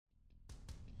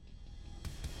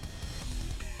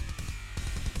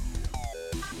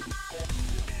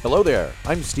Hello there,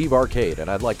 I'm Steve Arcade, and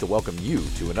I'd like to welcome you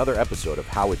to another episode of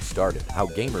How It Started, How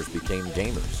Gamers Became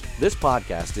Gamers. This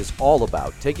podcast is all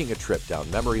about taking a trip down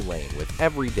memory lane with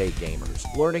everyday gamers,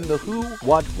 learning the who,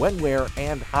 what, when, where,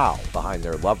 and how behind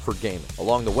their love for gaming.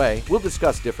 Along the way, we'll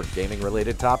discuss different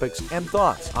gaming-related topics and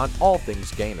thoughts on all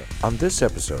things gaming. On this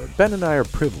episode, Ben and I are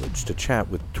privileged to chat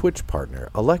with Twitch partner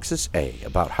Alexis A.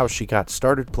 about how she got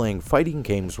started playing fighting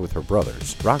games with her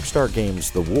brothers, Rockstar Games'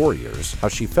 The Warriors, how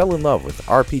she fell in love with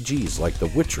RPGs like The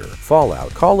Witcher,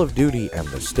 Fallout, Call of Duty, and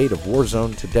the state of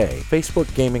Warzone today,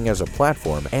 Facebook gaming as a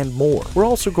platform, and more. We're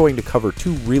also going to cover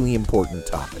two really important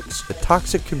topics: the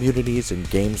toxic communities in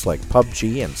games like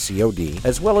PUBG and COD,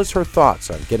 as well as her thoughts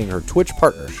on getting her Twitch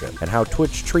partnership and how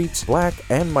Twitch treats Black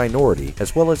and minority,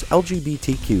 as well as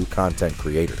LGBTQ content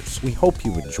creators. We hope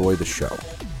you enjoy the show.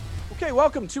 Okay,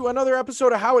 welcome to another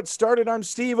episode of How It Started. I'm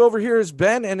Steve. Over here is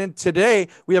Ben, and today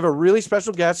we have a really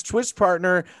special guest, Twitch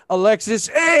partner Alexis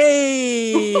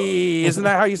A. Isn't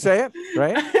that how you say it?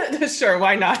 Right? Sure,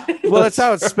 why not? Well, that's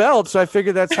how it's spelled, so I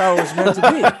figured that's how it was meant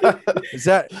to be. Is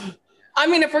that? I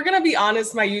mean, if we're gonna be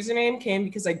honest, my username came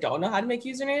because I don't know how to make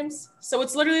usernames. So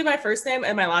it's literally my first name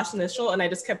and my last initial, and I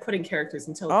just kept putting characters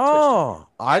until Twitch.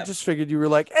 I just figured you were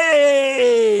like,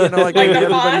 hey, like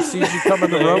everybody sees you come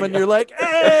in the room, and you're like,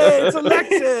 hey, it's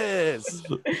Alexis.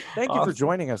 Thank you for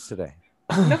joining us today.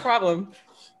 No problem.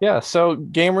 Yeah, so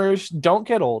gamers don't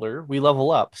get older; we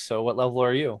level up. So, what level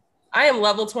are you? I am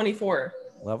level 24.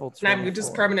 Level 24. And I'm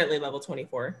just permanently level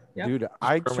 24. Yep. Dude,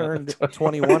 I turned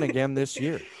 21 again this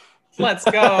year. Let's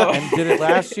go. And did it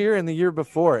last year and the year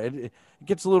before. It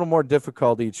gets a little more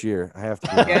difficult each year, I have to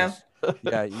be honest.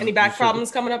 Yeah. Any back problems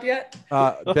coming up yet?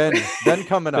 Been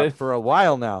coming up for a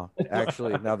while now,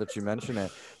 actually, now that you mention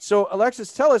it. So,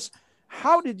 Alexis, tell us,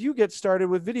 how did you get started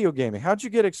with video gaming? How'd you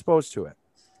get exposed to it?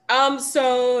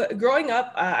 So growing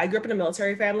up, I grew up in a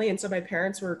military family, and so my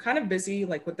parents were kind of busy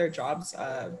like with their jobs.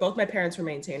 Both my parents were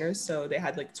maintainers, so they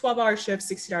had like 12-hour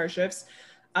shifts, 16-hour shifts.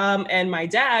 And my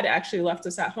dad actually left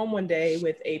us at home one day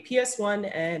with a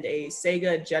PS1 and a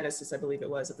Sega Genesis, I believe it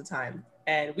was at the time.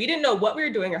 And we didn't know what we were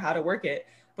doing or how to work it,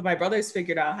 but my brothers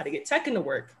figured out how to get Tekken to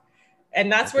work.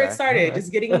 And that's where it started,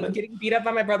 just getting beat up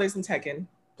by my brothers in Tekken.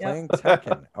 Yep. Playing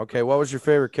Tekken. Okay, what was your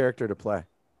favorite character to play?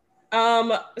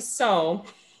 I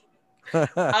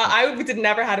did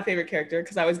never had a favorite character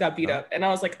because I always got beat up. And I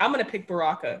was like, I'm going to pick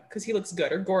Baraka because he looks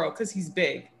good, or Goro because he's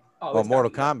big. Mortal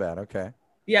Kombat, okay.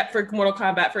 Yeah, for Mortal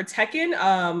Kombat. For Tekken,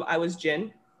 I was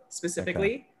Jin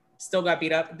specifically. Okay. Still got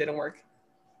beat up. It didn't work.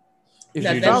 If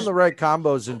you found the right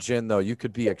combos in Jin, though, you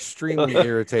could be extremely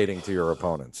irritating to your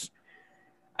opponents.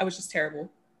 I was just terrible.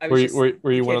 Were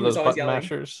you one of those button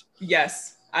mashers?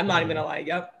 Yes. I'm not even gonna lie.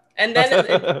 Yep. And then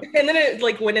it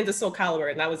like went into Soul Calibur,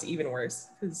 and that was even worse.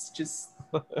 It's just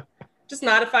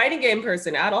not a fighting game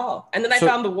person at all. And then I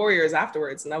found the Warriors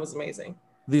afterwards, and that was amazing.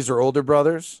 These are older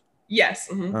brothers? Yes.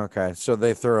 Mm-hmm. Okay, so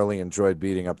they thoroughly enjoyed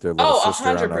beating up their little sister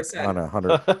 100%. on a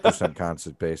 100%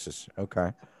 constant basis.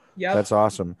 Okay. Yeah, that's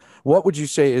awesome. What would you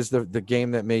say is the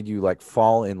game that made you like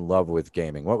fall in love with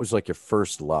gaming? What was like your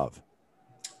first love?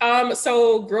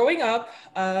 So growing up,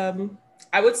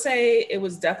 I would say it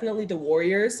was definitely The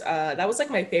Warriors. That was like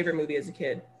my favorite movie as a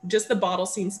kid. Just the bottle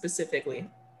scene specifically.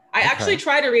 I actually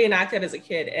tried to reenact it as a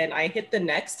kid, and I hit the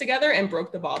necks together and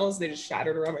broke the bottles. They just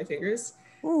shattered around my fingers.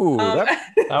 Ooh, that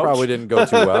probably didn't go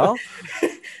too well.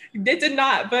 It did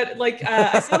not, but like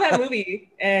I saw that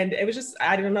movie, and it was just,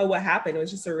 I don't know what happened. It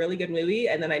was just a really good movie,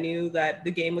 and then I knew that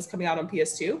the game was coming out on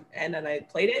PS2, and then I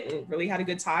played it and really had a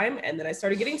good time, and then I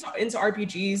started getting into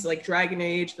RPGs like Dragon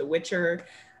Age, The Witcher.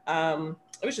 It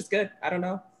was just good. I don't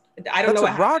know. That's a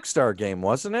Rockstar game,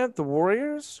 wasn't it? The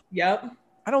Warriors? Yep.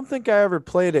 I don't think I ever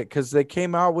played it because they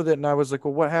came out with it, and I was like,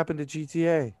 well, what happened to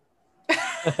GTA?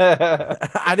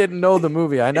 I didn't know the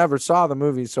movie. I never saw the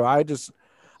movie, so I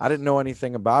didn't know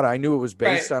anything about it. I knew it was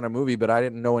based on a movie, but I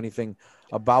didn't know anything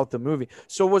about the movie.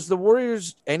 So was The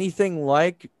Warriors anything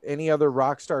like any other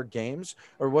Rockstar games,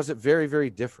 or was it very,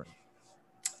 very different?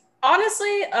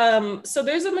 Honestly, so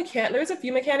there's a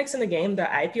few mechanics in the game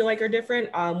that I feel like are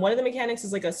different. One of the mechanics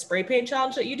is like a spray paint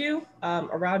challenge that you do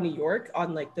around New York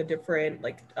on like the different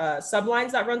like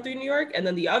sublines that run through New York, and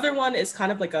then the other one is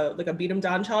kind of like a beat 'em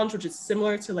down challenge, which is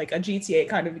similar to like a GTA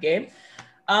kind of game.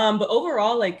 But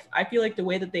overall, like I feel like the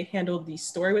way that they handled the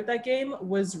story with that game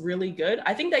was really good.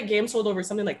 I think that game sold over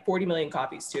something like 40 million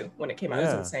copies too when it came out. It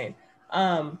was insane.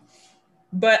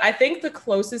 But I think the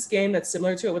closest game that's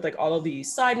similar to it with like all of the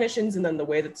side missions and then the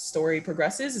way that the story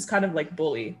progresses is kind of like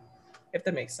Bully, if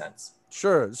that makes sense.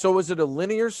 Sure. So was it a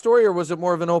linear story, or was it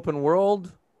more of an open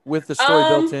world with the story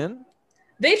built in?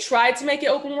 They tried to make it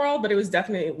open world, but it was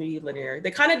definitely linear. They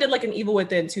kind of did like an Evil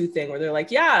Within 2 thing where they're like,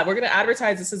 yeah, we're going to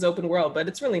advertise this as open world, but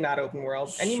it's really not open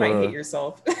world. And you might hate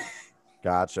yourself.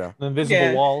 Gotcha. Invisible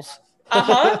Yeah. walls.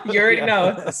 You already know.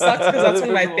 It sucks because that's one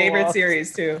of my Invisible favorite walls.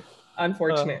 series too.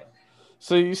 Unfortunate.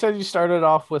 So you said you started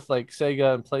off with like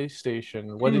Sega and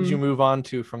PlayStation. What did you move on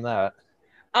to from that?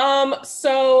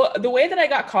 So the way that I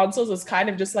got consoles was kind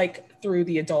of just like through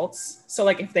the adults. So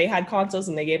like if they had consoles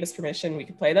and they gave us permission, we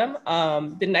could play them.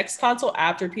 The next console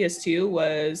after PS2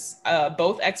 was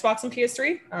both Xbox and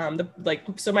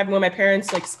PS3. When my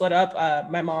parents like split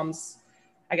up, my mom's,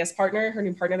 I guess, partner, her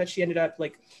new partner that she ended up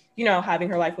like, having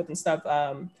her life with and stuff.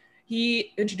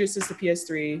 He introduced us to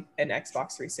PS3 and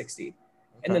Xbox 360. Okay.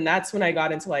 And then that's when I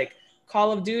got into like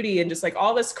Call of Duty and just like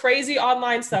all this crazy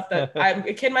online stuff that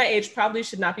a kid my age probably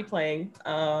should not be playing.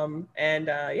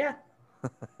 Yeah.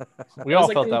 We all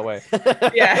felt that way.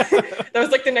 Yeah, that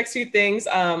was like the next few things.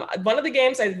 One of the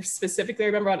games I specifically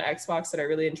remember on Xbox that I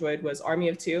really enjoyed was Army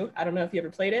of Two. I don't know if you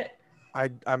ever played it.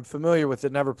 I'm familiar with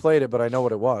it, never played it, but I know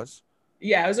what it was.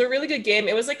 Yeah, it was a really good game.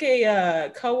 It was like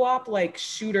a co-op like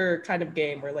shooter kind of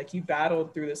game where like you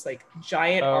battled through this like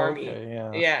giant army.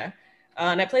 Okay, yeah.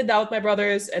 And I played that with my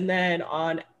brothers. And then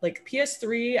on like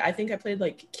PS3, I think I played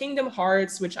like Kingdom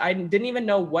Hearts, which I didn't even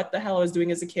know what the hell I was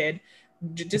doing as a kid.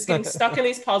 Just getting stuck in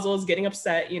these puzzles, getting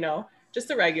upset, just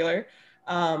the regular.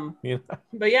 But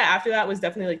yeah, after that was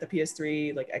definitely like the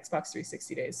PS3, like Xbox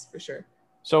 360 days for sure.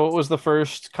 So what was the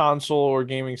first console or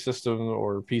gaming system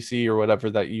or PC or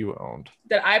whatever that you owned?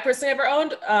 That I personally ever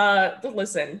owned?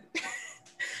 Listen.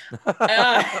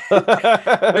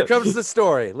 Here comes the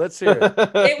story. Let's hear it.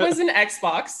 It was an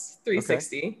Xbox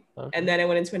 360, Okay. And then it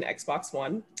went into an Xbox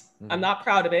One. I'm not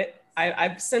proud of it.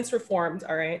 I've since reformed.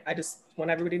 All right, I just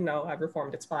want everybody to know I've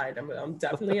reformed. It's fine. I'm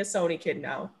definitely a Sony kid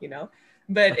now.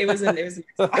 But it was an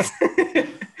Xbox.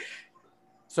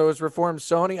 So it's reformed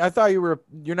Sony. I thought you're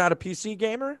not a PC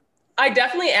gamer. I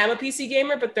definitely am a PC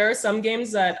gamer, but there are some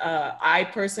games that I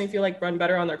personally feel like run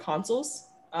better on their consoles.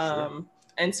 Sure.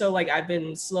 And so like I've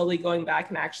been slowly going back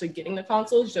and actually getting the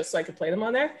consoles just so I could play them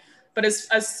on there. But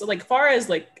as like far as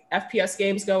like FPS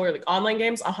games go or like online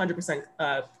games, 100%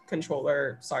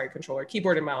 controller,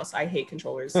 keyboard and mouse. I hate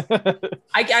controllers.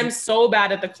 I'm so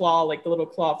bad at the little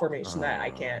claw formation that I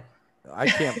can't. I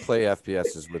can't play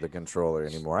FPSs with a controller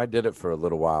anymore. I did it for a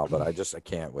little while, but I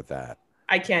can't with that.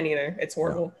 I can't either. It's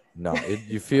horrible. No,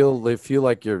 you feel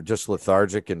like you're just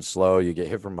lethargic and slow. You get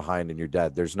hit from behind and you're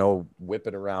dead. There's no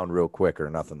whipping around real quick or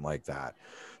nothing like that.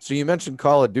 So you mentioned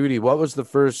Call of Duty. What was the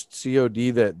first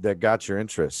COD that got your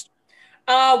interest?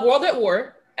 World at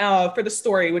War for the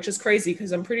story, which is crazy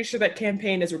because I'm pretty sure that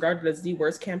campaign is regarded as the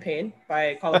worst campaign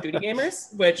by Call of Duty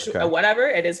gamers, which whatever,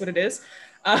 it is what it is.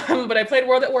 But I played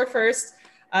World at War first.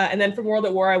 And then from World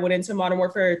at War, I went into Modern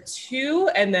Warfare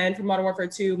 2, and then from Modern Warfare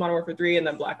 2, Modern Warfare 3, and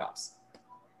then Black Ops.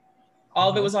 All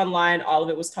of it was online. All of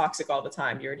it was toxic all the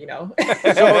time. You already know.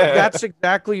 So that's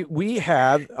exactly, we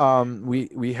had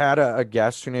a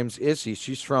guest. Her name's Issy.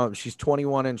 She's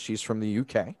 21 and she's from the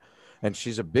UK, and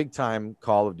she's a big time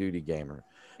Call of Duty gamer.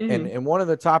 Mm-hmm. And one of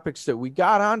the topics that we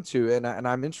got onto, and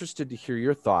I'm interested to hear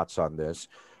your thoughts on this,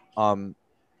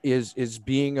 is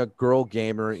being a girl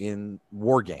gamer in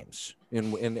war games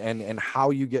and how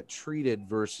you get treated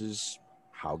versus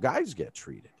how guys get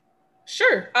treated.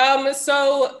 Sure.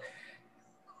 So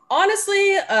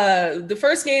honestly, the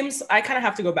first games, I kind of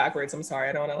have to go backwards. I'm sorry.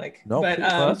 I don't want to no,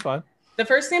 that's fine. The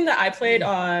first game that I played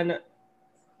on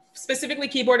specifically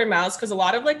keyboard and mouse, because a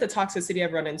lot of like the toxicity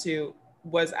I've run into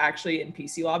was actually in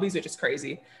PC lobbies, which is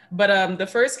crazy. But the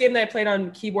first game that I played on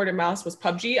keyboard and mouse was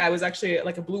PUBG. I was actually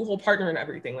like a Bluehole partner and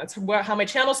everything. That's how my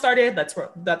channel started.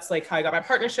 That's like how I got my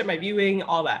partnership, my viewing,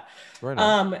 all that. Right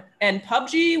on. And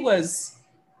PUBG was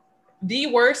the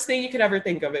worst thing you could ever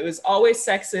think of. It was always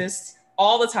sexist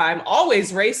all the time,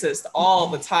 always racist all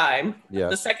the time.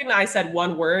 Yes. The second I said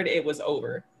one word, it was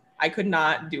over. I could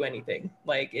not do anything.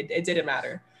 Like it didn't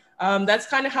matter. That's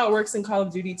kind of how it works in Call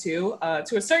of Duty too,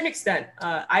 to a certain extent.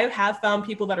 I have found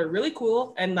people that are really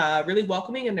cool and really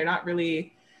welcoming, and they're not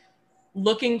really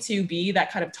looking to be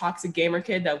that kind of toxic gamer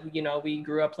kid that we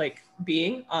grew up like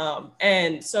being.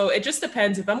 And so it just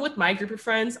depends. If I'm with my group of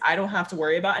friends, I don't have to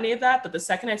worry about any of that. But the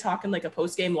second I talk in like a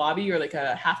post-game lobby or like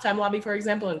a halftime lobby, for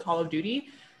example, in Call of Duty,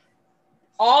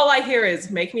 all I hear is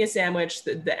make me a sandwich,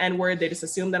 the N-word. They just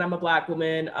assume that I'm a Black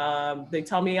woman. They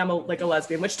tell me I'm a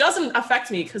lesbian, which doesn't affect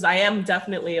me because I am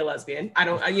definitely a lesbian. I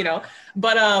don't,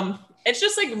 but it's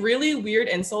just like really weird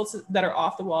insults that are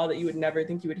off the wall that you would never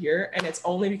think you would hear. And it's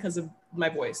only because of my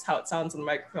voice, how it sounds on the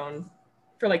microphone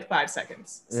for like 5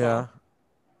 seconds. So,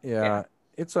 yeah.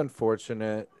 It's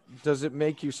unfortunate. does it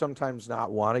make you sometimes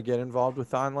not want to get involved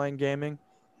with online gaming?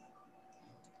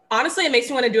 Honestly, it makes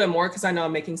me want to do it more because I know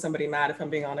I'm making somebody mad, if I'm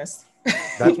being honest.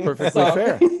 That's perfectly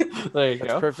fair. There you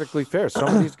That's go. perfectly fair.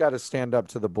 Somebody's got to stand up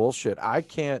to the bullshit. I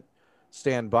can't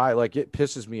stand by. Like, it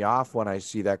pisses me off when I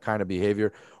see that kind of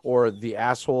behavior, or the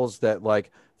assholes that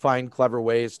like find clever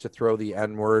ways to throw the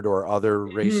N-word or other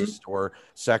racist or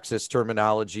sexist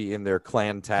terminology in their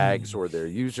clan tags or their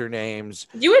usernames.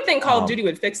 You would think Call of Duty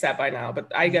would fix that by now,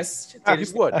 but I guess they You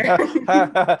just would.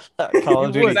 Call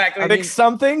of Duty. Exactly. Fix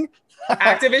something.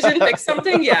 Activision fix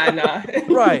something. Yeah,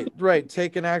 no. Right.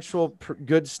 Take an actual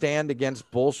good stand against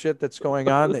bullshit that's going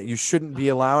on that you shouldn't be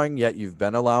allowing, yet you've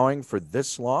been allowing for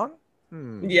this long.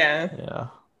 Yeah.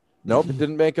 Nope, it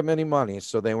didn't make them any money,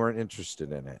 so they weren't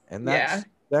interested in it. And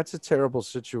that's a terrible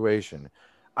situation.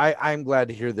 I'm glad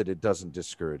to hear that it doesn't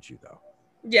discourage you, though.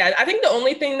 Yeah, I think the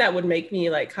only thing that would make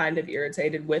me like kind of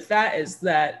irritated with that is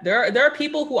that there are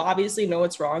people who obviously know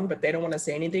it's wrong, but they don't want to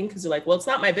say anything because they're like, well, it's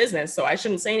not my business, so I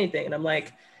shouldn't say anything. And I'm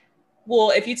like, well,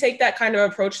 if you take that kind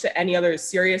of approach to any other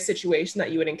serious situation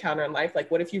that you would encounter in life, like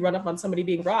what if you run up on somebody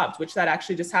being robbed, which that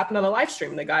actually just happened on the live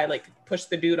stream. The guy like pushed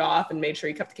the dude off and made sure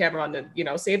he kept the camera on to, you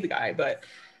know, save the guy. But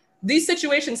these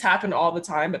situations happen all the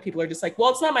time, but people are just like, well,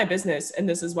 it's not my business. And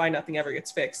this is why nothing ever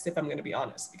gets fixed, if I'm going to be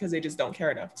honest, because they just don't care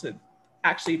enough to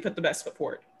actually put the best foot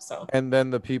forward. So, and then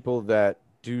the people that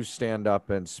do stand up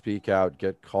and speak out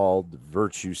get called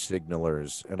virtue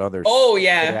signalers and other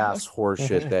ass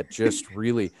horseshit that just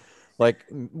really like,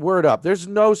 word up. There's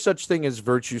no such thing as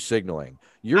virtue signaling.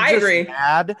 You're just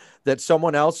mad that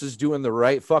someone else is doing the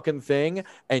right fucking thing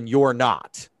and you're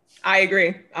not. I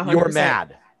agree. 100%. You're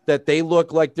mad that they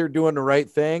look like they're doing the right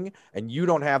thing and you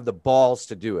don't have the balls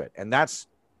to do it. And that's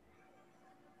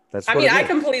I mean, I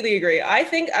completely agree. I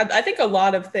think a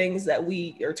lot of things that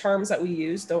terms that we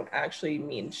use don't actually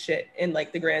mean shit in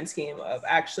like the grand scheme of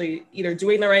actually either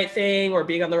doing the right thing or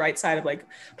being on the right side of like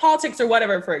politics or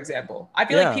whatever, for example. I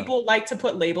feel like people like to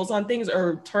put labels on things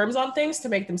or terms on things to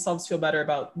make themselves feel better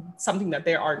about something that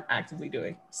they aren't actively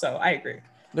doing. So I agree.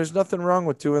 There's nothing wrong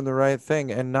with doing the right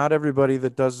thing. And not everybody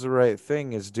that does the right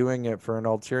thing is doing it for an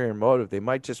ulterior motive. They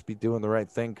might just be doing the right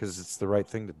thing because it's the right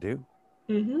thing to do.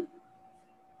 Mm-hmm.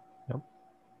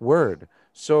 Word.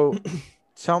 So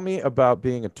tell me about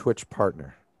being a Twitch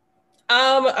partner.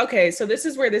 Okay, so this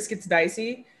is where this gets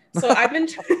dicey. So I'm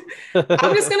just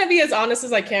going to be as honest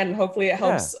as I can, and hopefully it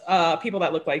helps people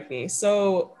that look like me.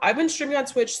 So I've been streaming on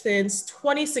Twitch since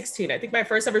 2016. I think my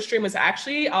first ever stream was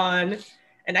actually on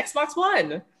an Xbox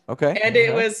One. Okay. And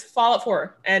it was Fallout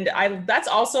 4. And that's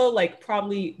also like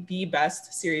probably the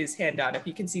best series hand down. If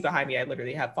you can see behind me, I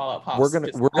literally have Fallout pops. We're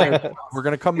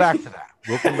gonna come back to that.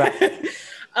 We'll come back.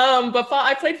 But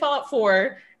I played Fallout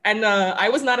 4 and I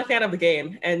was not a fan of the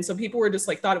game. And so people were just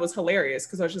like, thought it was hilarious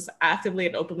because I was just actively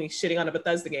and openly shitting on a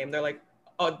Bethesda game. They're like,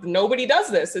 oh, nobody does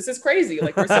this. This is crazy.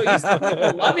 Like, we're so used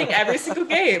to loving every single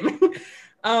game.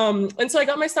 And so I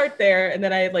got my start there. And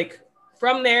then I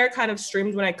from there kind of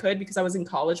streamed when I could because I was in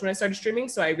college when I started streaming.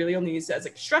 So I really only used it as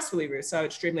like stress reliever. So I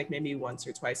would stream like maybe once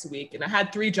or twice a week. And I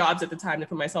had 3 jobs at the time to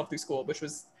put myself through school, which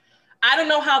was, I don't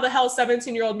know how the hell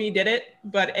 17-year-old me did it,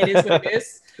 but it is what it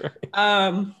is.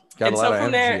 Got a lot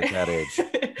of energy at that age.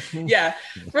 Yeah.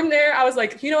 From there, I was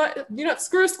like, you know what,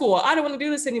 screw school. I don't want to do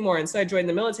this anymore. And so I joined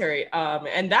the military.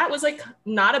 And that was like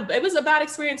it was a bad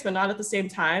experience, but not at the same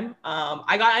time.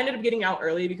 I ended up getting out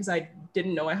early because I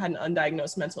didn't know I had an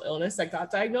undiagnosed mental illness that got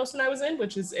diagnosed when I was in,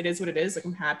 which is, it is what it is. Like,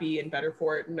 I'm happy and better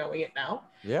for it knowing it now.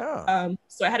 Yeah.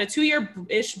 So I had a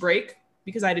 2-year-ish break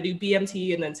because I had to do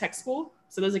BMT and then tech school.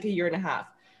 So that was like a year and a half.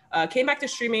 Came back to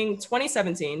streaming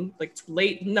 2017,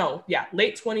 late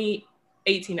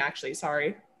 2018, actually,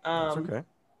 sorry. That's okay.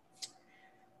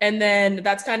 And then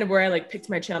that's kind of where I picked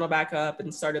my channel back up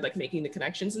and started making the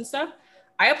connections and stuff.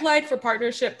 I applied for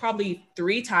partnership probably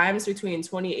 3 times between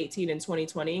 2018 and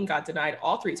 2020 and got denied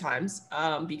all 3 times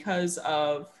because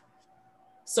of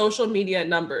social media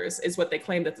numbers is what they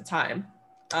claimed at the time.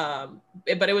 But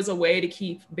it was a way to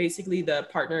keep basically the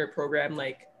partner program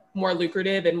more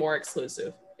lucrative and more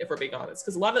exclusive, if we're being honest.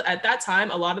 Because at that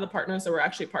time, a lot of the partners that were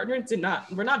actually partnered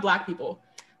were not Black people.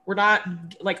 We're not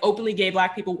openly gay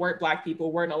Black people, weren't Black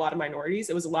people, weren't a lot of minorities.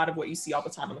 It was a lot of what you see all the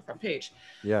time on the front page.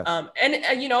 Yeah. And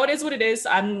it is what it is.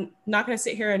 I'm not going to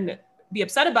sit here and be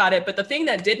upset about it. But the thing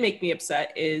that did make me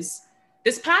upset is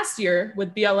this past year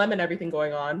with BLM and everything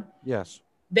going on. Yes.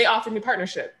 They offered me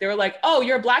partnership. They were like, oh,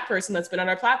 you're a Black person that's been on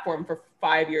our platform for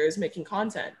 5 years making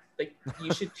content.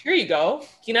 You should, here you go.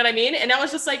 You know what I mean? And I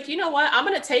was just like, you know what? I'm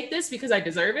going to take this because I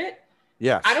deserve it.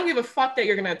 Yes. I don't give a fuck that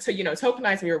you're gonna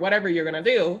tokenize me or whatever you're gonna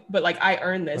do, but like I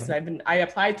earned this. And I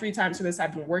applied 3 times for this.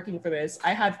 I've been working for this.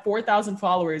 I had 4,000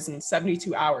 followers in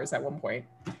 72 hours at one point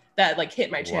that like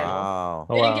hit my channel. Wow.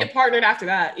 They didn't get partnered after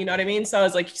that, you know what I mean? So I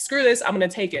was like, screw this, I'm gonna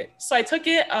take it. So I took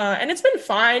it, and it's been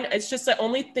fine. It's just the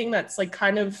only thing that's like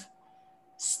kind of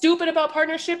stupid about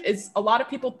partnership is a lot of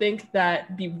people think that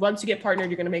once you get partnered,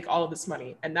 you're gonna make all of this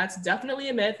money, and that's definitely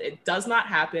a myth. It does not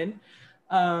happen.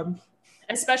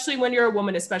 Especially when you're a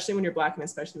woman, especially when you're Black, and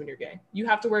especially when you're gay. You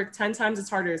have to work 10 times as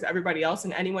harder as everybody else.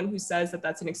 And anyone who says that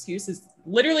that's an excuse is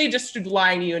literally just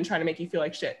lying to you and trying to make you feel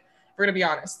like shit. We're gonna be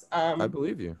honest. I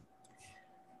believe you.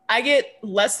 I get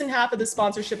less than half of the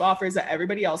sponsorship offers that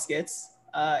everybody else gets.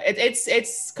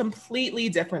 It's completely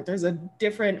different. There's a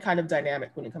different kind of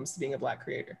dynamic when it comes to being a Black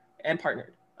creator and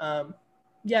partnered.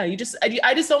 Yeah, I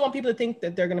just don't want people to think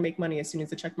that they're gonna make money as soon as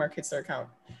the check mark hits their account.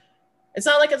 It's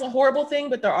not like it's a horrible thing,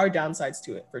 but there are downsides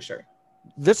to it for sure.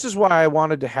 This is why I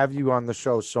wanted to have you on the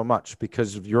show so much,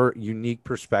 because of your unique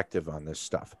perspective on this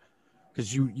stuff.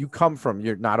 Because you come from,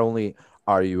 you're not only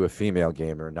are you a female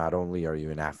gamer, not only are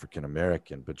you an African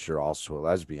American, but you're also a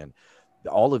lesbian.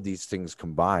 All of these things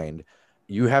combined,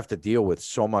 you have to deal with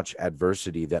so much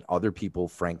adversity that other people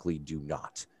frankly do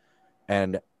not.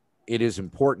 And it is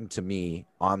important to me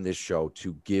on this show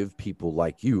to give people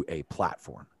like you a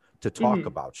platform to talk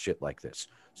about shit like this.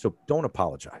 So don't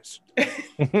apologize.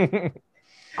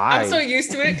 I'm so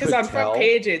used to it because on front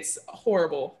page, it's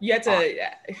horrible. You have to...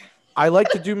 I like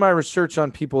to do my research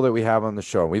on people that we have on the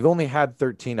show. We've only had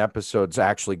 13 episodes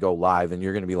actually go live, and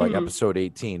you're going to be like episode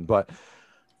 18. But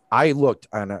I looked,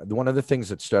 and one of the things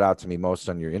that stood out to me most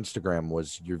on your Instagram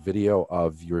was your video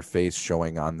of your face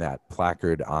showing on that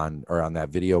placard on that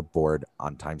video board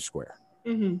on Times Square,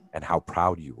 and how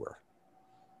proud you were.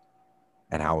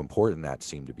 And how important that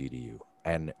seemed to be to you.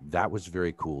 And that was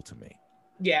very cool to me.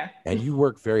 Yeah. And you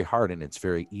work very hard, and it's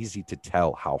very easy to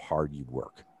tell how hard you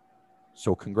work.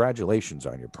 So congratulations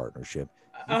on your partnership.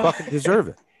 You fucking deserve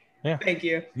it. Yeah. Thank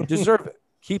you. You deserve it.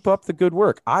 Keep up the good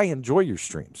work. I enjoy your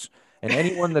streams. And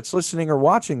anyone that's listening or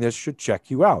watching this should check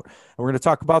you out. And we're going to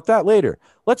talk about that later.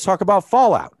 Let's talk about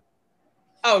Fallout.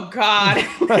 Oh, God.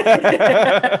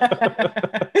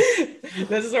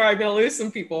 This is where I'm going to lose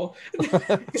some people.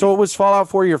 So it was Fallout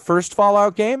 4 your first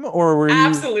Fallout game, or were you?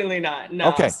 Absolutely not. No.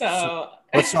 Okay. So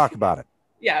let's talk about it.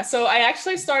 Yeah, so I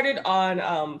actually started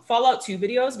on Fallout 2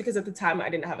 videos because at the time I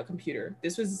didn't have a computer.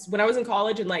 This was when I was in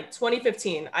college in like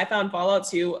 2015. I found Fallout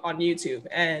 2 on YouTube,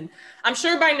 and I'm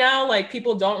sure by now like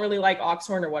people don't really like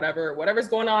Oxhorn or whatever's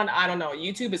going on. I don't know.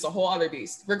 YouTube is a whole other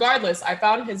beast. Regardless, I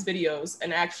found his videos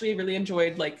and actually really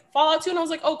enjoyed like Fallout 2, and I was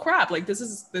like, oh crap, like this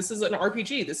is an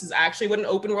RPG. This is actually what an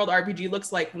open world RPG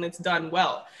looks like when it's done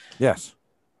well. Yes.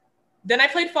 Then I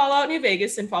played Fallout New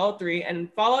Vegas and Fallout 3,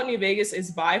 and Fallout New Vegas is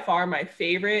by far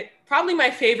probably my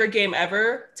favorite game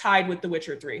ever, tied with The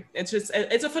Witcher 3. It's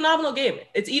a phenomenal game.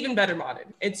 It's even better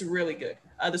modded. It's really good.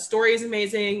 The story is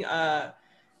amazing.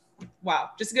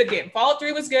 Wow, just a good game. Fallout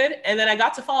 3 was good, and then I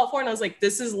got to Fallout 4, and I was like,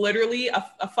 this is literally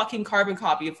a fucking carbon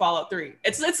copy of Fallout 3.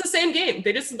 It's the same game.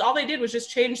 All they did was just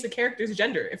change the character's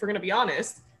gender, if we're gonna be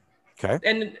honest. Okay.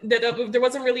 And there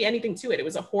wasn't really anything to it. It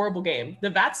was a horrible game.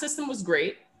 The VAT system was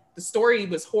great. The story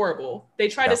was horrible. They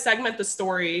tried to segment the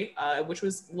story, which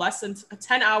was less than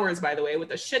 10 hours, by the way,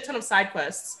 with a shit ton of side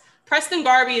quests. Preston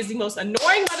Garvey is the most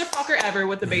annoying motherfucker ever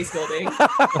with the base building.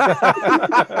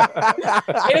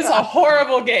 It is a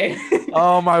horrible game.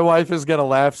 Oh, my wife is going to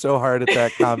laugh so hard at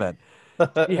that comment.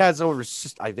 He has over,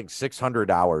 I think,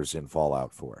 600 hours in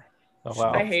Fallout 4. Oh,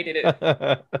 wow. I hated it.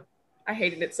 I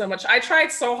hated it so much. I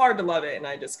tried so hard to love it, and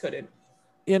I just couldn't.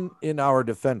 In our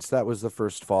defense, that was the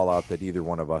first Fallout that either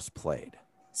one of us played.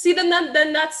 See, then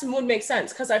that's would make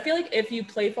sense, because I feel like if you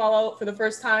play Fallout for the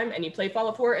first time and you play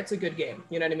Fallout 4, it's a good game.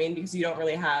 You know what I mean? Because you don't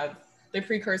really have the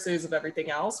precursors of everything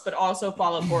else. But also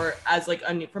Fallout 4, as like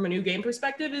from a new game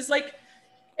perspective, is like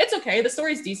it's okay. The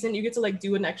story's decent. You get to like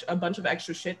do a bunch of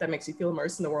extra shit that makes you feel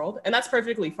immersed in the world, and that's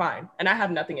perfectly fine. And I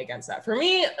have nothing against that. For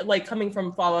me, like coming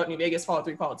from Fallout New Vegas, Fallout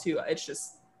 3, Fallout 2, it's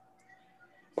just.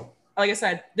 Like I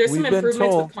said, there's some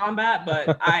improvements with combat,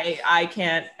 but I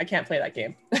can't play that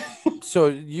game. So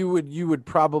you would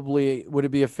probably, would it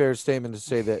be a fair statement to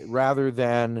say that rather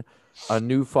than a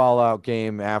new Fallout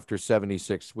game after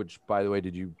 76, which by the way,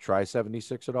 did you try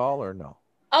 76 at all or no?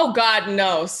 Oh God,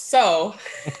 no. So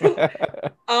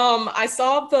I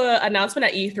saw the announcement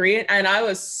at E3 and I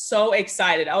was so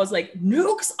excited. I was like,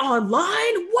 Nukes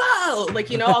Online? Whoa! Like,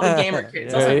 all the gamer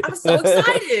kids. I was like, I'm so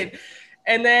excited.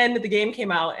 And then the game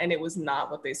came out and it was not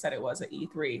what they said it was at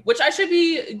E3, which I should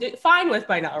be fine with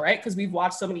by now, right? Because we've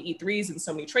watched so many E3s and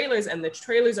so many trailers, and the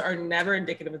trailers are never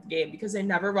indicative of the game because they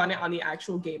never run it on the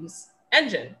actual game's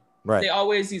engine. Right. They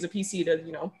always use a PC to,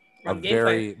 a run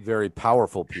very, very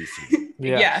powerful PC.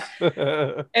 Yeah.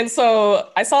 And so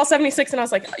I saw 76 and I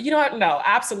was like, you know what? No,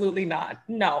 absolutely not.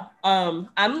 No.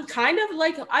 I'm kind of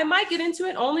like, I might get into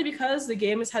it only because the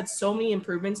game has had so many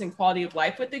improvements in quality of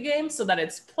life with the game so that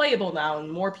it's playable now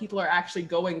and more people are actually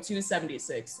going to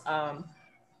 76.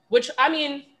 Which, I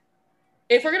mean,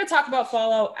 if we're going to talk about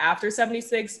Fallout after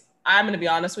 76, I'm going to be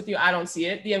honest with you, I don't see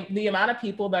it. The amount of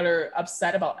people that are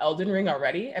upset about Elden Ring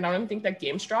already, and I don't even think that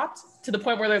game's dropped, to the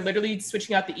point where they're literally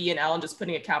switching out the E and L and just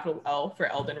putting a capital L for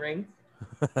Elden Ring.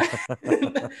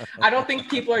 I don't think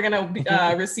people are going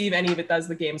to receive any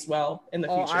Bethesda games well in the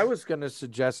future. I was going to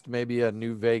suggest maybe a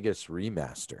New Vegas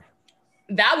remaster.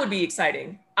 That would be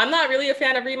exciting. I'm not really a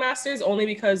fan of remasters only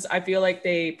because I feel like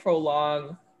they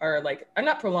prolong, or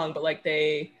not prolong, but like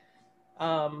they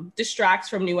distract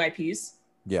from new IPs.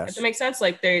 Yes. If that makes sense.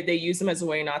 Like they use them as a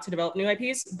way not to develop new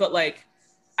IPs. But like,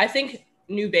 I think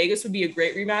New Vegas would be a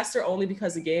great remaster only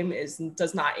because the game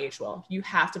does not age well. You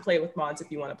have to play it with mods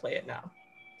if you want to play it now.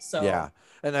 So yeah.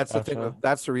 And that's the thing.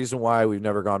 That's the reason why we've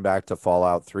never gone back to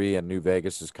Fallout 3, and New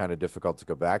Vegas is kind of difficult to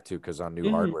go back to because on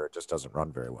new hardware, it just doesn't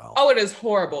run very well. Oh, it is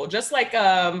horrible. Just like,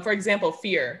 for example,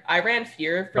 Fear. I ran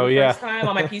Fear for the first time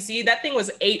on my PC. That thing was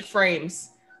 8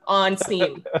 frames on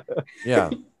Steam.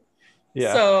 Yeah.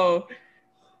 Yeah. So,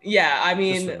 yeah, I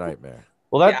mean, just a nightmare.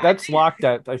 Well, that's locked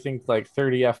at, I think, like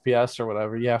 30 FPS or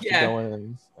whatever. You have to go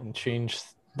in and change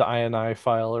the INI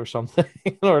file or something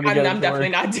in order to get it. I'm definitely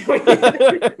not doing it.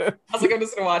 I was like, I'm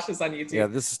just going to watch this on YouTube. Yeah,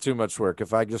 this is too much work.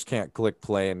 If I just can't click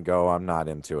play and go, I'm not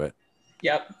into it.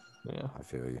 Yep. Yeah, I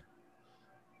feel you.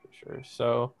 For sure.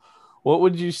 So, what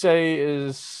would you say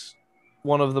is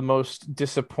one of the most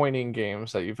disappointing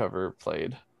games that you've ever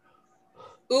played?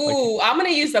 Ooh, I'm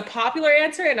going to use the popular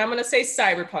answer and I'm going to say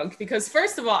Cyberpunk because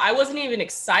first of all, I wasn't even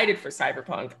excited for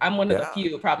Cyberpunk. I'm one of the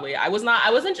few probably. I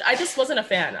just wasn't a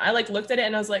fan. I like looked at it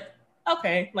and I was like,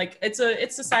 okay, like it's a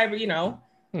cyber,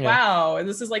 wow.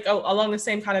 This is like along the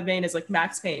same kind of vein as like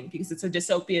Max Payne because it's a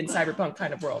dystopian cyberpunk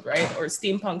kind of world, right? Or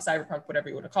steampunk cyberpunk, whatever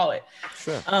you want to call it.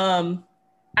 Sure. And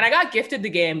I got gifted the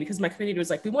game because my community was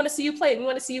like, we want to see you play it. We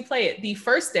want to see you play it. The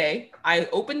first day I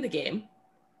opened the game,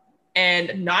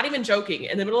 and not even joking,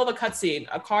 in the middle of a cutscene,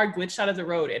 a car glitched out of the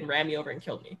road and ran me over and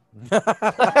killed me.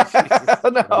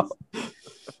 No.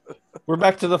 We're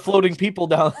back to the floating people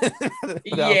down.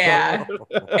 Yeah.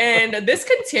 And this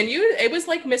continued. It was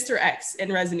like Mr. X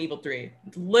in Resident Evil 3.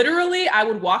 Literally, I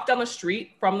would walk down the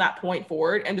street from that point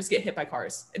forward and just get hit by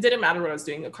cars. It didn't matter what I was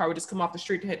doing. A car would just come off the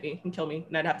street to hit me and kill me.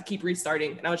 And I'd have to keep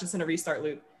restarting. And I was just in a restart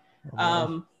loop.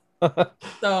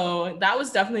 So that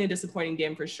was definitely a disappointing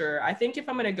game for sure. I think if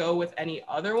I'm going to go with any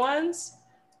other ones,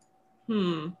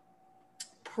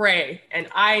 Prey. And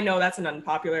I know that's an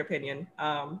unpopular opinion.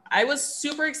 I was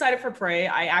super excited for Prey.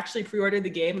 I actually pre-ordered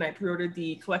the game and I pre-ordered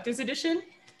the collector's edition.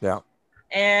 Yeah.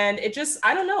 And it just,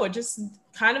 I don't know, it just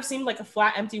kind of seemed like a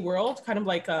flat, empty world, kind of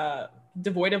like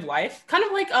devoid of life. Kind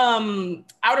of like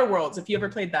Outer Worlds, if you ever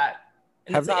played that.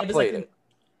 And Have not played it.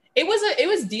 It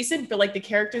was decent, but like the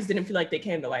characters didn't feel like they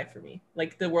came to life for me.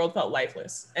 Like the world felt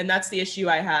lifeless. And that's the issue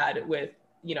I had with,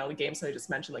 the games that I just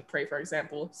mentioned, like Prey, for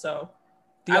example. So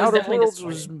the Outer Worlds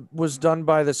was done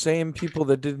by the same people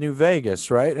that did New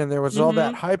Vegas, right? And there was all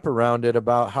that hype around it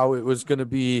about how it was going to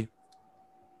be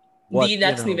New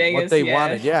Vegas, what they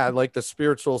wanted. Yeah, like the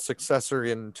spiritual successor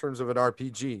in terms of an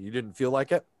RPG. You didn't feel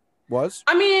like it was?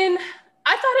 I mean,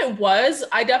 I thought it was.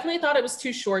 I definitely thought it was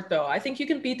too short, though. I think you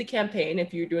can beat the campaign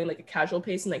if you're doing like a casual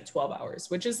pace in like 12 hours,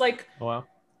 which is like, wow.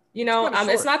 It's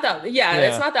not that,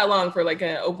 it's not that long for like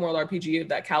an open world RPG of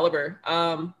that caliber.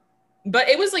 But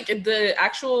it was like the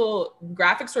actual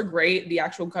graphics were great. The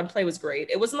actual gunplay was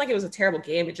great. It wasn't like it was a terrible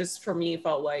game. It just, for me,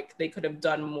 felt like they could have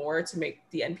done more to make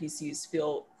the NPCs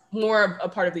feel more a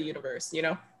part of the universe,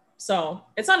 So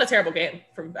it's not a terrible game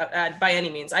by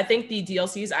any means. I think the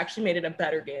DLCs actually made it a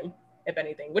better game, if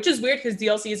anything, which is weird because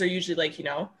DLCs are usually like,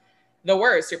 the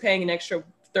worst. You're paying an extra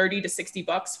 $30 to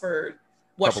 $60 for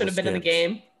what should have been in the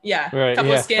game. Yeah. Right, a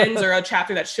couple of skins or a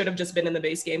chapter that should have just been in the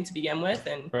base game to begin with.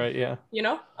 And, right. Yeah.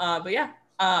 But yeah,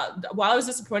 while I was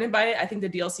disappointed by it, I think the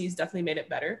DLCs definitely made it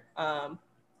better.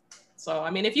 So,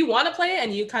 I mean, if you want to play it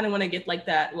and you kind of want to get like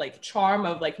that, like charm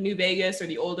of like New Vegas or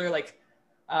the older, like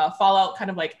Fallout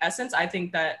kind of like essence, I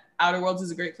think that Outer Worlds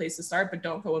is a great place to start, but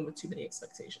don't go in with too many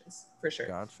expectations for sure.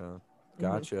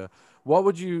 Gotcha. What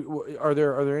would are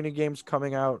there any games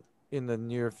coming out in the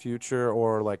near future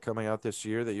or like coming out this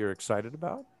year that you're excited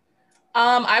about?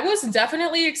 I was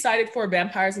definitely excited for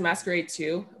Vampires the Masquerade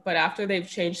 2, but after they've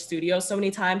changed studios so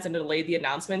many times and delayed the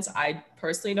announcements, I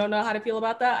personally don't know how to feel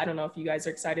about that. I don't know if you guys are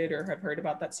excited or have heard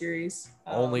about that series.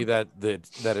 Only that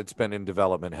it's been in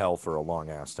development hell for a long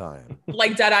ass time.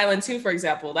 Like Dead Island 2, for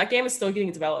example. That game is still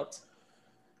getting developed.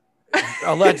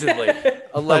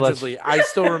 Allegedly. I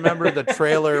still remember the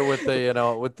trailer with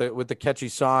the with the catchy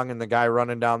song and the guy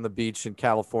running down the beach in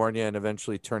California and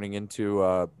eventually turning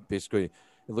into basically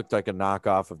it looked like a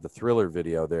knockoff of the Thriller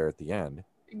video there at the end.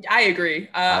 I agree.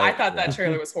 I thought that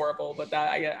trailer was horrible, but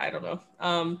I don't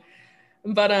know.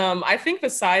 I think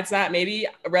besides that, maybe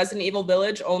Resident Evil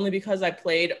Village, only because I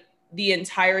played the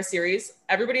entire series.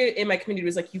 Everybody in my community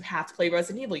was like, you have to play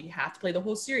Resident Evil. You have to play the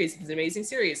whole series. It's an amazing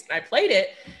series. And I played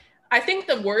it. I think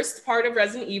the worst part of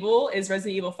Resident Evil is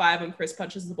Resident Evil 5 when Chris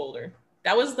punches the boulder.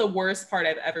 That was the worst part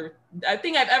I've ever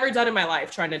done in my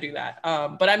life trying to do that.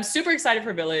 But I'm super excited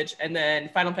for Village and then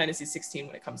Final Fantasy 16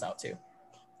 when it comes out too.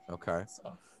 Okay.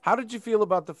 So. How did you feel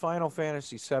about the Final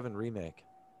Fantasy 7 remake?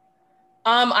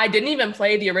 I didn't even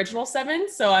play the original 7,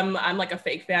 so I'm like a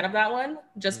fake fan of that one,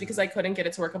 just because I couldn't get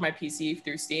it to work on my PC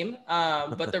through Steam.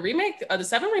 But the remake, the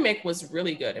 7 remake was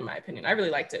really good in my opinion. I really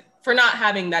liked it for not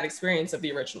having that experience of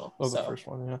the original. Oh, the first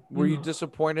one, yeah. Were you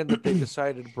disappointed that they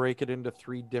decided to break it into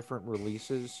 3 different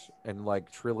releases and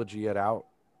like trilogy it out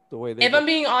the way they did? I'm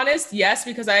being honest, yes,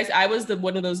 because I was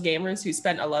one of those gamers who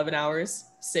spent 11 hours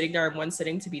sitting there in one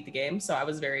sitting to beat the game. So I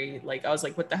was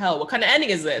like, what the hell? What kind of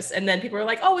ending is this? And then people were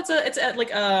like, oh, it's a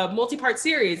like a multi-part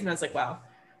series. And I was like, wow.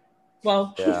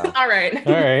 Well, yeah. all right.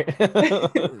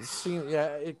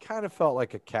 It kind of felt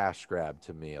like a cash grab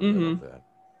to me a little bit.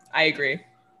 I agree.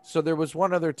 So there was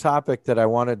one other topic that I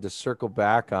wanted to circle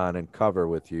back on and cover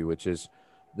with you, which is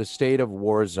the state of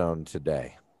Warzone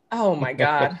today. Oh my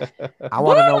God. I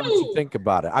want to know what you think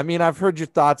about it. I mean, I've heard your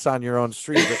thoughts on your own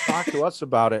stream, but talk to us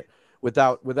about it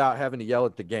without having to yell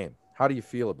at the game. How do you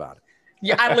feel about it?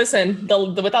 Yeah, I listen. The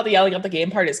without the yelling at the game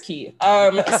part is key.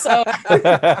 So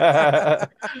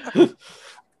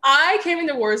I came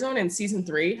into Warzone in season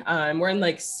 3. We're in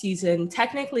like season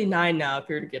technically 9 now, if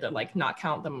you're to like not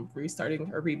count them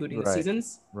restarting or rebooting the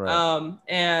seasons. Right.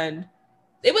 And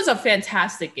it was a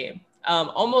fantastic game.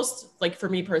 Almost like for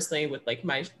me personally, with like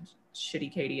my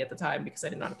shitty Katie at the time because I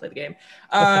didn't know how to play the game.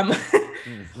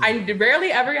 I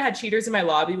rarely ever had cheaters in my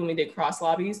lobby when we did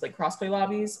crossplay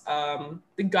lobbies.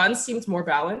 The guns seemed more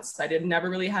balanced. I never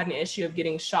really had an issue of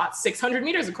getting shot 600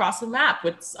 meters across the map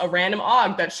with a random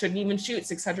AUG that shouldn't even shoot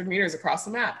 600 meters across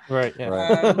the map. Right.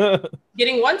 Yeah.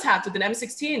 Getting one tapped with an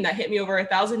M16 that hit me over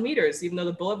 1,000 meters, even though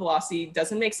the bullet velocity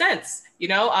doesn't make sense. You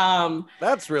know,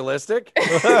 that's realistic.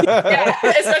 Yeah,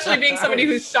 especially being somebody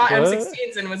who's shot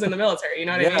M16s and was in the military. You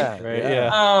know what I mean? Right.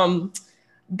 Yeah.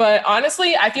 But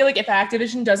honestly, I feel like if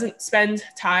Activision doesn't spend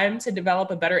time to develop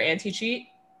a better anti-cheat,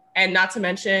 and not to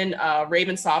mention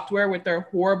Raven Software with their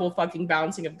horrible fucking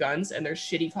balancing of guns and their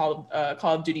shitty Call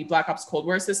of Duty Black Ops Cold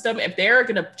War system, if they're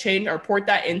going to change or port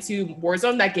that into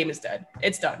Warzone, that game is dead.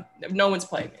 It's done. No one's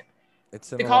playing it.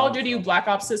 The Call of Duty Black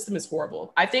Ops system is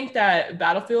horrible. I think that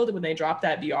Battlefield, when they drop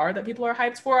that VR that people are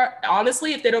hyped for,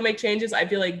 honestly, if they don't make changes, I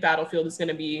feel like Battlefield is going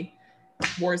to be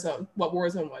Warzone, what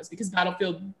Warzone was, because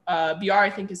Battlefield VR I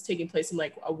think is taking place in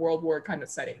like a World War kind of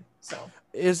setting. So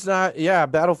is not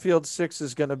Battlefield 6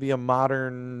 is going to be a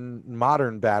modern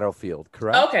Battlefield,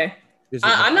 correct? Okay.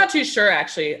 I'm not too sure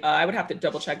actually. I would have to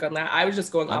double check on that. I was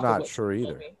just going off. I'm not sure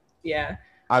either. Yeah,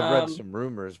 I've read some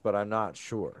rumors, but I'm not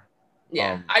sure.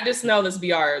 Yeah, I just know this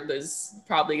VR is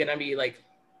probably going to be like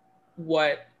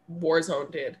what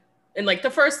Warzone did. In like the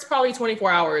first probably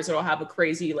 24 hours, it'll have a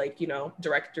crazy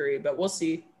directory, but we'll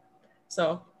see.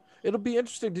 So it'll be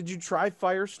interesting. Did you try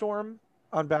Firestorm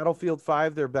on Battlefield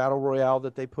 5, their battle royale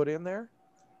that they put in there?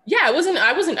 Yeah,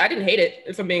 I didn't hate it,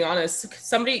 if I'm being honest.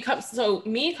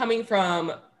 Me coming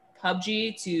from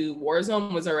PUBG to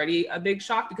Warzone was already a big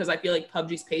shock because I feel like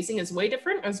PUBG's pacing is way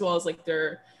different, as well as like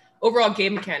their overall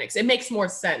game mechanics. It makes more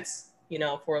sense,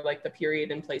 for like the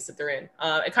period and place that they're in.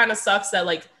 It kind of sucks that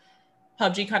like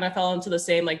PUBG kind of fell into the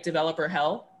same like developer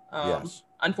hell, yes,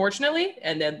 unfortunately.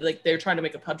 And then like they're trying to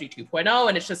make a PUBG 2.0,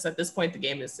 and it's just at this point the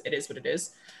game is what it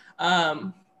is.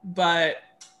 But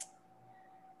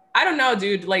I don't know,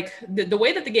 dude. Like the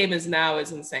way that the game is now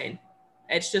is insane.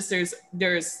 It's just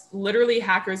there's literally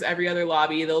hackers every other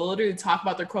lobby. They'll literally talk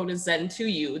about their quota Zen to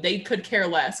you. They could care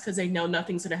less because they know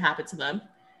nothing's going to happen to them.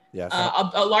 Yes.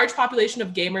 A large population of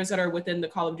gamers that are within the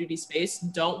Call of Duty space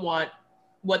don't want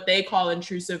what they call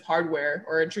intrusive hardware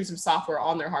or intrusive software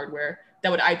on their hardware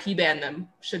that would IP ban them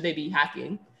should they be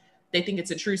hacking. they think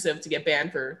it's intrusive to get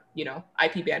banned for,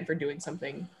 IP banned for doing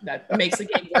something that makes the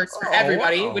game worse for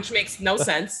everybody, which makes no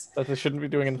sense. That they shouldn't be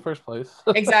doing in the first place.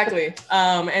 Exactly.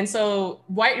 And so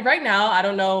right now, I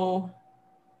don't know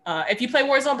if you play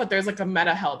Warzone, but there's like a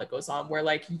meta hell that goes on where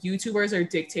like YouTubers are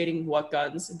dictating what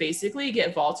guns basically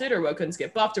get vaulted or what guns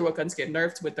get buffed or what guns get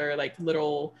nerfed with their like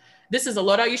little, this is a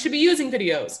loadout you should be using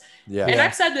videos. Yeah. And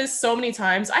I've said this so many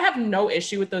times. I have no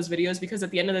issue with those videos because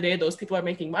at the end of the day, those people are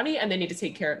making money and they need to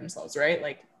take care of themselves, right?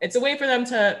 Like it's a way for them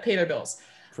to pay their bills.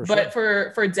 But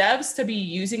for devs to be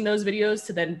using those videos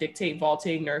to then dictate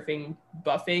vaulting, nerfing,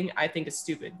 buffing, I think is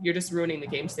stupid. You're just ruining the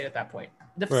game state at that point.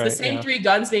 The same 3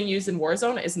 guns being used in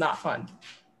Warzone is not fun.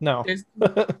 No. There's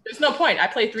no point. I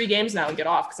play 3 games now and get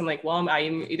off because I'm like, well,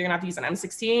 I'm either gonna have to use an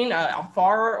M16, a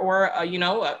FAR, or an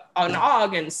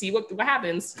AUG and see what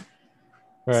happens.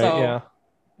 Right. So,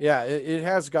 yeah, it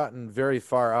has gotten very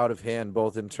far out of hand,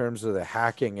 both in terms of the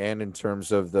hacking and in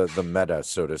terms of the meta,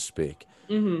 so to speak.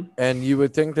 Mm-hmm. And you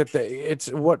would think that it's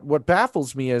what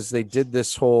baffles me is they did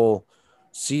this whole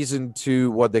season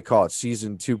 2, what they call it,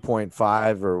 season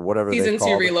 2.5 or whatever. Season they call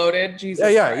 2 it. Reloaded. Jesus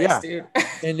Christ, dude.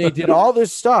 And they did all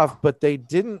this stuff, but they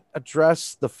didn't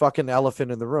address the fucking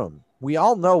elephant in the room. We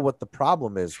all know what the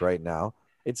problem is right now.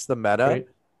 It's the meta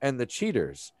and the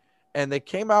cheaters. And they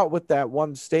came out with that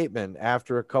one statement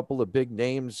after a couple of big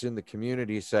names in the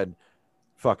community said,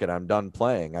 fuck it, I'm done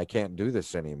playing. I can't do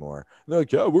this anymore. And they're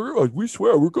like, yeah, we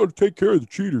swear we're going to take care of the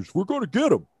cheaters. We're going to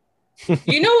get them.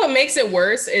 You know what makes it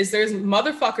worse is there's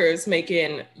motherfuckers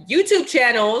making YouTube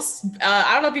channels.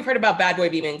 I don't know if you've heard about Bad Boy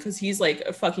Beeman because he's like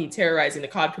fucking terrorizing the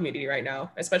COD community right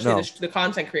now, especially the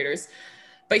content creators.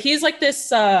 But he's like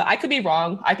this. I could be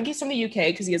wrong. I think he's from the UK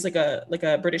because he has like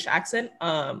a British accent.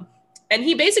 And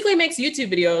he basically makes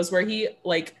YouTube videos where he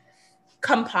like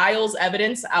compiles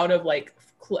evidence out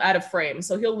of frames.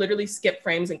 So he'll literally skip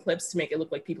frames and clips to make it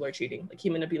look like people are cheating. Like he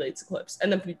manipulates the clips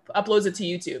and then uploads it to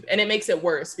YouTube. And it makes it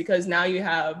worse because now you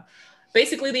have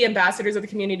basically the ambassadors of the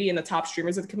community and the top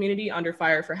streamers of the community under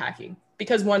fire for hacking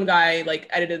because one guy like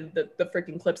edited the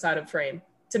freaking clips out of frame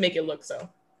to make it look so.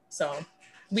 So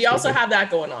we also have that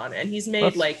going on. And he's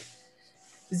made like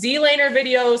Z-Laner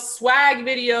videos, swag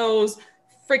videos,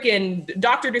 freaking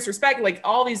Dr. Disrespect, like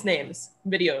all these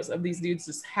videos of these dudes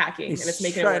just hacking, and it's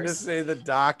making it worse. Trying to say the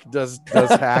Doc does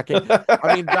hacking.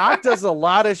 I mean, Doc does a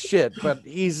lot of shit, but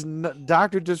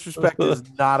Dr. Disrespect is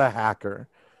not a hacker.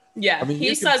 Yeah, I mean,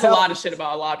 he says a lot of shit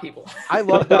about a lot of people. I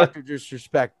love Dr.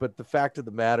 Disrespect, but the fact of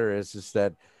the matter is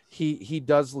that he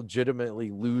does legitimately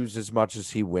lose as much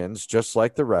as he wins, just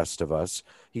like the rest of us.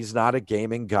 He's not a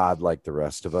gaming god like the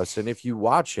rest of us, and if you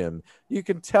watch him, you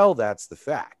can tell that's the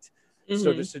fact.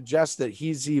 So to suggest that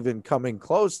he's even coming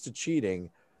close to cheating,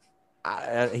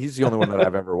 he's the only one that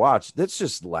I've ever watched. That's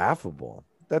just laughable.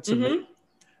 That's amazing.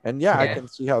 And I can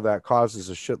see how that causes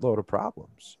a shitload of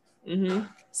problems.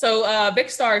 So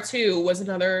Vikkstar too was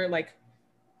another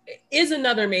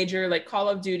major Call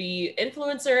of Duty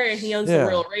influencer, and he owns the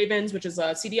Royal Ravens, which is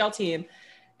a CDL team.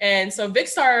 And so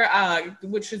Vikkstar,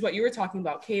 which is what you were talking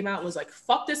about, came out and was like,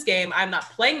 fuck this game. I'm not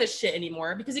playing this shit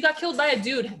anymore because he got killed by a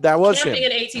dude that was camping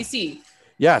him. in ATC.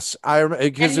 Yes, I remember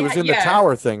because it was in the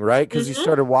tower thing, right? Because he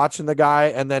started watching the guy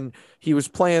and then he was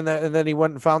playing that and then he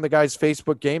went and found the guy's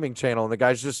Facebook gaming channel and the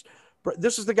guy's just,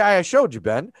 this is the guy I showed you,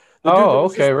 Ben.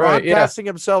 Broadcasting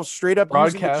himself straight up.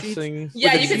 Broadcasting.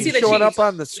 Yeah, you can see the showing up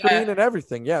on the screen and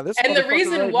everything. Yeah, this. And the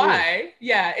reason why,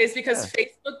 is because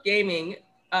Facebook gaming,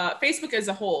 Facebook as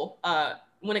a whole,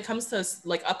 when it comes to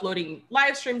uploading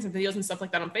live streams and videos and stuff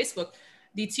like that on Facebook,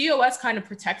 the TOS kind of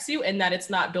protects you in that it's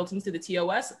not built into the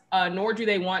TOS, nor do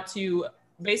they want to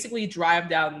basically drive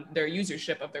down their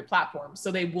usership of their platform.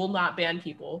 So they will not ban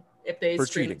people if they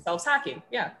stream themselves hacking.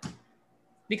 Yeah.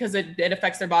 Because it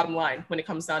affects their bottom line when it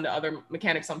comes down to other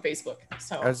mechanics on Facebook.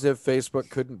 So as if Facebook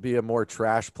couldn't be a more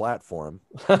trash platform.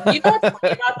 You know what's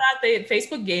funny about that?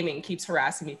 Facebook Gaming keeps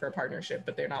harassing me for a partnership,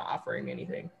 but they're not offering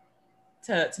anything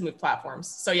to move platforms.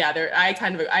 So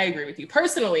I agree with you.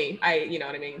 Personally, you know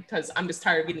what I mean? Because I'm just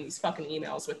tired of getting these fucking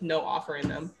emails with no offer in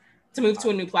them to move to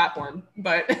a new platform.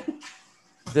 But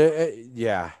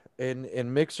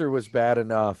and Mixer was bad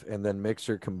enough, and then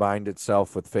Mixer combined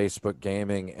itself with Facebook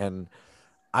Gaming, and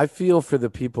I feel for the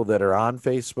people that are on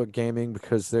Facebook Gaming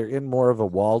because they're in more of a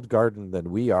walled garden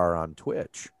than we are on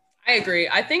Twitch. I agree.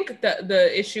 I think that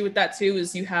the issue with that too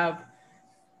is you have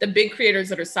the big creators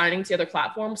that are signing to other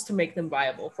platforms to make them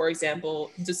viable. For example,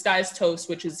 Disguised Toast,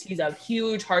 he's a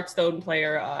huge Hearthstone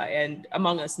player, and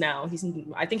Among Us now.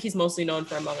 I think he's mostly known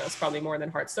for Among Us, probably more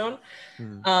than Hearthstone.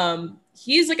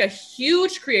 He's like a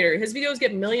huge creator. His videos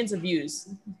get millions of views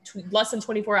less than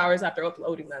 24 hours after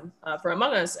uploading them for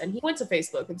Among Us, and he went to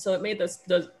Facebook, and so it made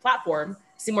the platform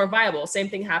seem more viable. Same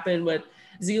thing happened with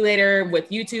ZLater, with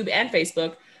YouTube and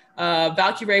Facebook.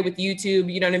 Valkyrae with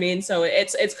YouTube, you know what I mean? So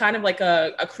it's kind of like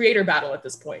a creator battle at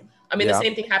this point. I mean, the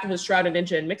same thing happened with Shrouded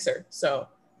Ninja and Mixer. So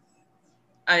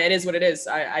it is what it is.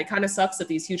 I kind of sucks that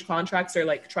these huge contracts are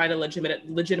like trying to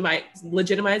legitimize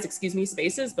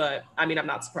spaces, but I mean, I'm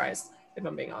not surprised if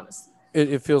I'm being honest.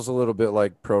 It feels a little bit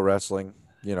like pro wrestling.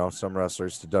 You know, some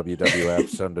wrestlers to WWF,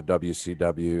 some to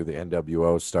WCW, the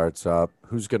NWO starts up.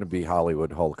 Who's going to be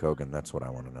Hollywood Hulk Hogan? That's what I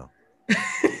want to know.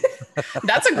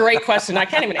 That's a great question. I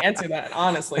can't even answer that,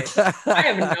 honestly. I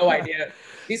have no idea.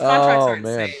 These contracts are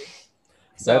insane.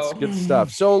 So. That's good stuff.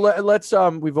 So let's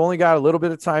we've only got a little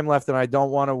bit of time left, and I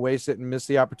don't want to waste it and miss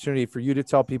the opportunity for you to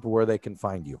tell people where they can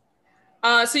find you.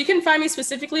 So you can find me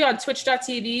specifically on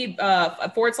twitch.tv /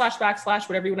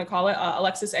 whatever you want to call it,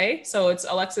 Alexis A. So it's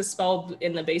Alexis spelled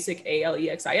in the basic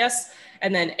ALEXIS,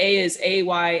 and then A is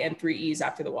AY and 3 E's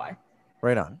after the Y.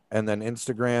 Right on. And then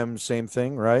Instagram, same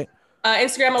thing, right?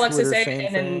 Instagram Alexis Twitter, A,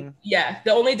 and then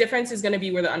the only difference is going to be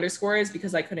where the underscore is,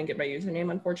 because I couldn't get my username,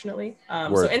 unfortunately.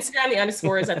 So Instagram, the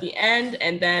underscore is at the end,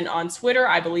 and then on Twitter,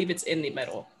 I believe it's in the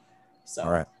middle. So all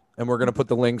right, and we're going to put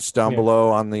the links down below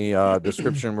on the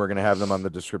description. We're going to have them on the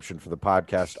description for the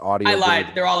podcast audio. I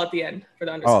lied; they're all at the end for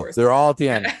the underscores. Oh, they're all at the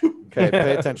end. Okay,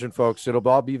 pay attention, folks. It'll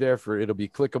all be there it'll be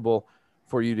clickable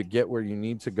for you to get where you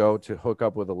need to go to hook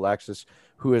up with Alexis,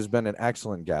 who has been an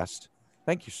excellent guest.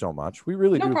 Thank you so much. We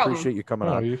really do appreciate you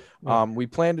coming on. We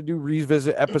plan to do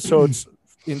revisit episodes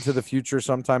into the future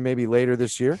sometime, maybe later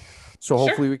this year. So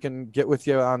hopefully we can get with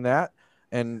you on that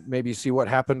and maybe see what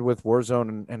happened with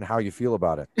Warzone and how you feel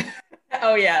about it.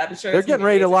 Oh, yeah. I'm sure they're getting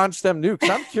ready to launch them nukes.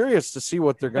 I'm curious to see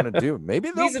what they're going to do. Maybe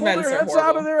they'll pull their heads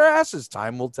out of their asses.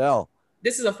 Time will tell.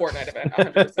 This is a Fortnite event,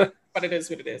 100%, but it is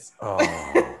what it is. Oh,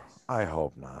 I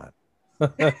hope not.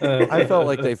 I felt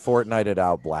like they Fortnited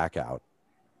out Blackout.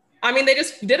 I mean, they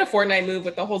just did a Fortnite move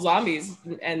with the whole zombies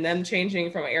and them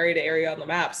changing from area to area on the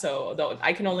map. So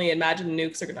I can only imagine the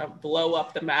nukes are going to blow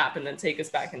up the map and then take us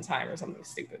back in time or something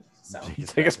stupid. So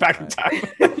take us back in time.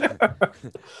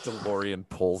 DeLorean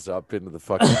pulls up into the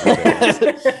fucking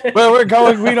where we're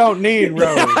going, we don't need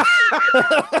roads.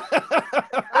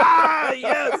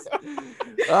 Yes.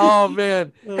 Oh,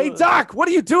 man. Hey, Doc, what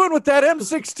are you doing with that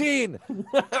M16?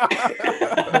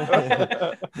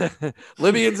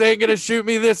 Libyans ain't going to shoot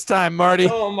me this time, Marty.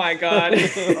 Oh, my God.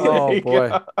 Oh,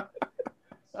 boy.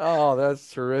 Oh, that's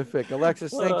terrific.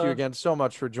 Alexis, thank you again so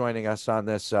much for joining us on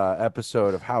this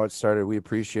episode of How It Started. We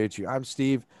appreciate you. I'm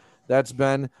Steve. That's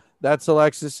Ben. That's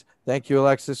Alexis. Thank you,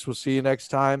 Alexis. We'll see you next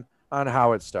time on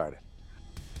How It Started.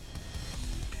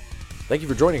 Thank you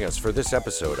for joining us for this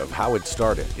episode of How It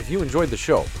Started. If you enjoyed the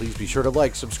show, please be sure to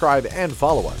like, subscribe, and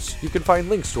follow us. You can find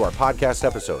links to our podcast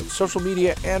episodes, social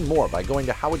media, and more by going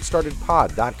to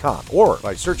howitstartedpod.com or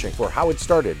by searching for How It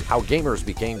Started, How Gamers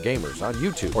Became Gamers on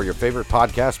YouTube or your favorite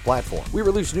podcast platform. We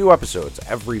release new episodes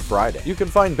every Friday. You can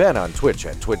find Ben on Twitch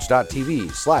at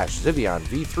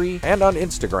twitch.tv/ZivionV3 and on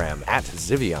Instagram at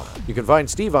Zivion. You can find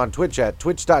Steve on Twitch at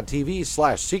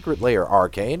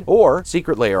twitch.tv/SecretLayerArcade or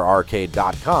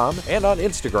secretlayerarcade.com and on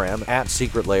Instagram at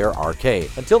Secret Layer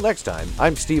Arcade. Until next time,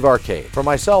 I'm Steve Arcade. For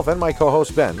myself and my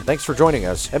co-host Ben, thanks for joining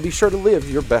us, and be sure to live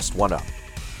your best one up.